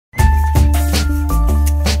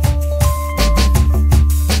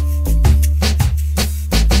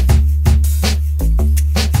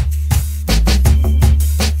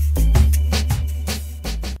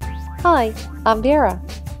I'm Vera.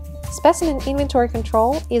 Specimen inventory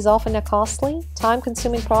control is often a costly,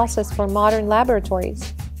 time-consuming process for modern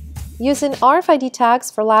laboratories. Using RFID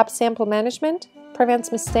tags for lab sample management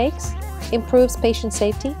prevents mistakes, improves patient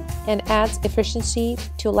safety, and adds efficiency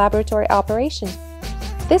to laboratory operations.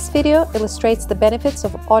 This video illustrates the benefits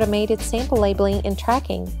of automated sample labeling and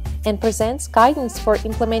tracking, and presents guidance for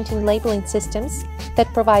implementing labeling systems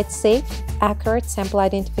that provide safe, accurate sample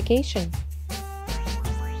identification.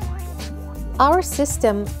 Our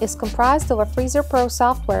system is comprised of a FreezerPro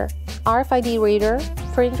software, RFID reader,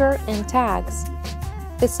 printer, and tags.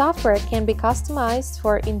 The software can be customized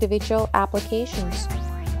for individual applications.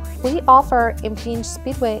 We offer Impinj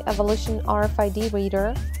Speedway Evolution RFID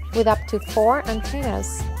reader with up to 4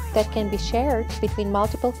 antennas that can be shared between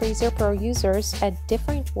multiple FreezerPro users at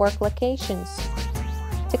different work locations.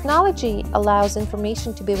 Technology allows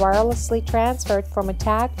information to be wirelessly transferred from a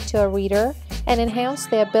tag to a reader and enhance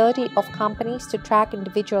the ability of companies to track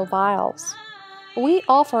individual vials. We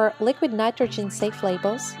offer liquid nitrogen safe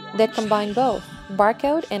labels that combine both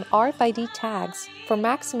barcode and RFID tags for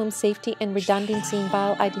maximum safety and redundancy in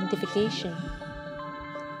vial identification.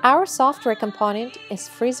 Our software component is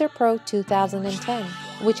FreezerPro 2010,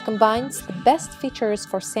 which combines the best features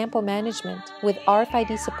for sample management with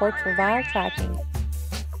RFID support for vial tracking.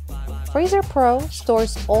 FreezerPro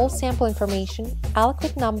stores all sample information,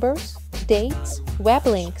 aliquot numbers, dates, web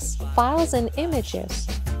links, files, and images.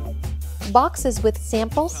 Boxes with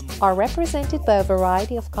samples are represented by a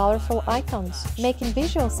variety of colorful icons, making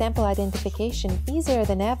visual sample identification easier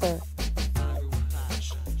than ever.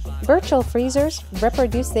 Virtual freezers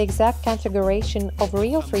reproduce the exact configuration of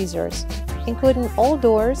real freezers, including all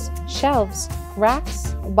doors, shelves,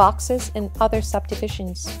 racks, boxes, and other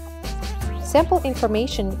subdivisions. Sample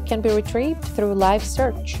information can be retrieved through live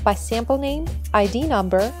search by sample name, ID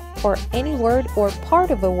number, or any word or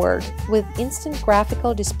part of a word, with instant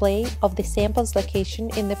graphical display of the sample's location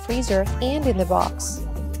in the freezer and in the box.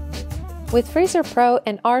 With FreezerPro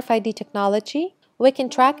and RFID technology, we can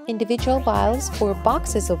track individual vials or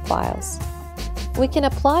boxes of vials. We can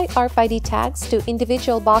apply RFID tags to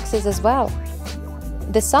individual boxes as well.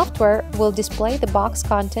 The software will display the box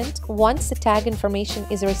content once the tag information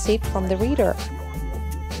is received from the reader.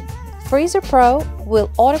 FreezerPro will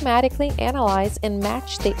automatically analyze and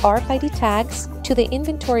match the RFID tags to the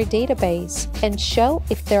inventory database and show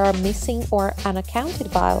if there are missing or unaccounted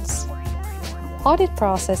vials. Audit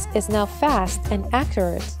process is now fast and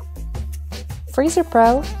accurate.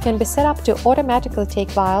 FreezerPro can be set up to automatically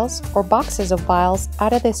take vials or boxes of vials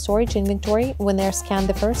out of the storage inventory when they're scanned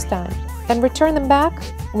the first time, and return them back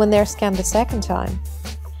when they're scanned the second time.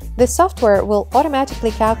 The software will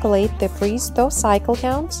automatically calculate the freeze-thaw cycle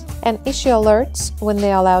counts and issue alerts when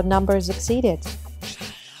the allowed number is exceeded.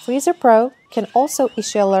 FreezerPro can also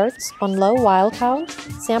issue alerts on low vial count,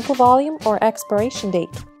 sample volume, or expiration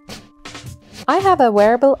date. I have a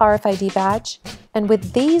wearable RFID badge, and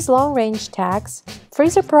with these long-range tags,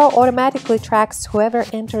 FreezerPro automatically tracks whoever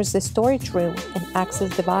enters the storage room and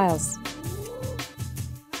accesses the vials.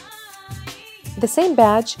 The same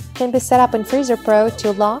badge can be set up in FreezerPro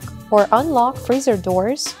to lock or unlock freezer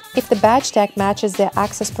doors if the badge tag matches the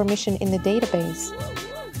access permission in the database.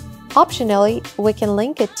 Optionally, we can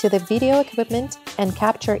link it to the video equipment and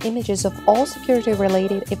capture images of all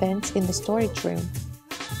security-related events in the storage room.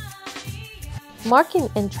 Marking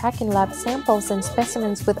and tracking lab samples and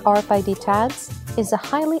specimens with RFID tags is a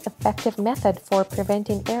highly effective method for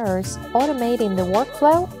preventing errors, automating the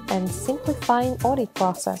workflow, and simplifying audit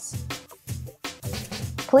process.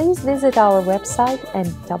 Please visit our website at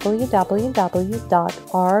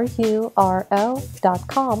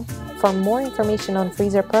www.rufro.com for more information on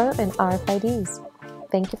FreezerPro and RFIDs.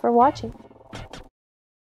 Thank you for watching.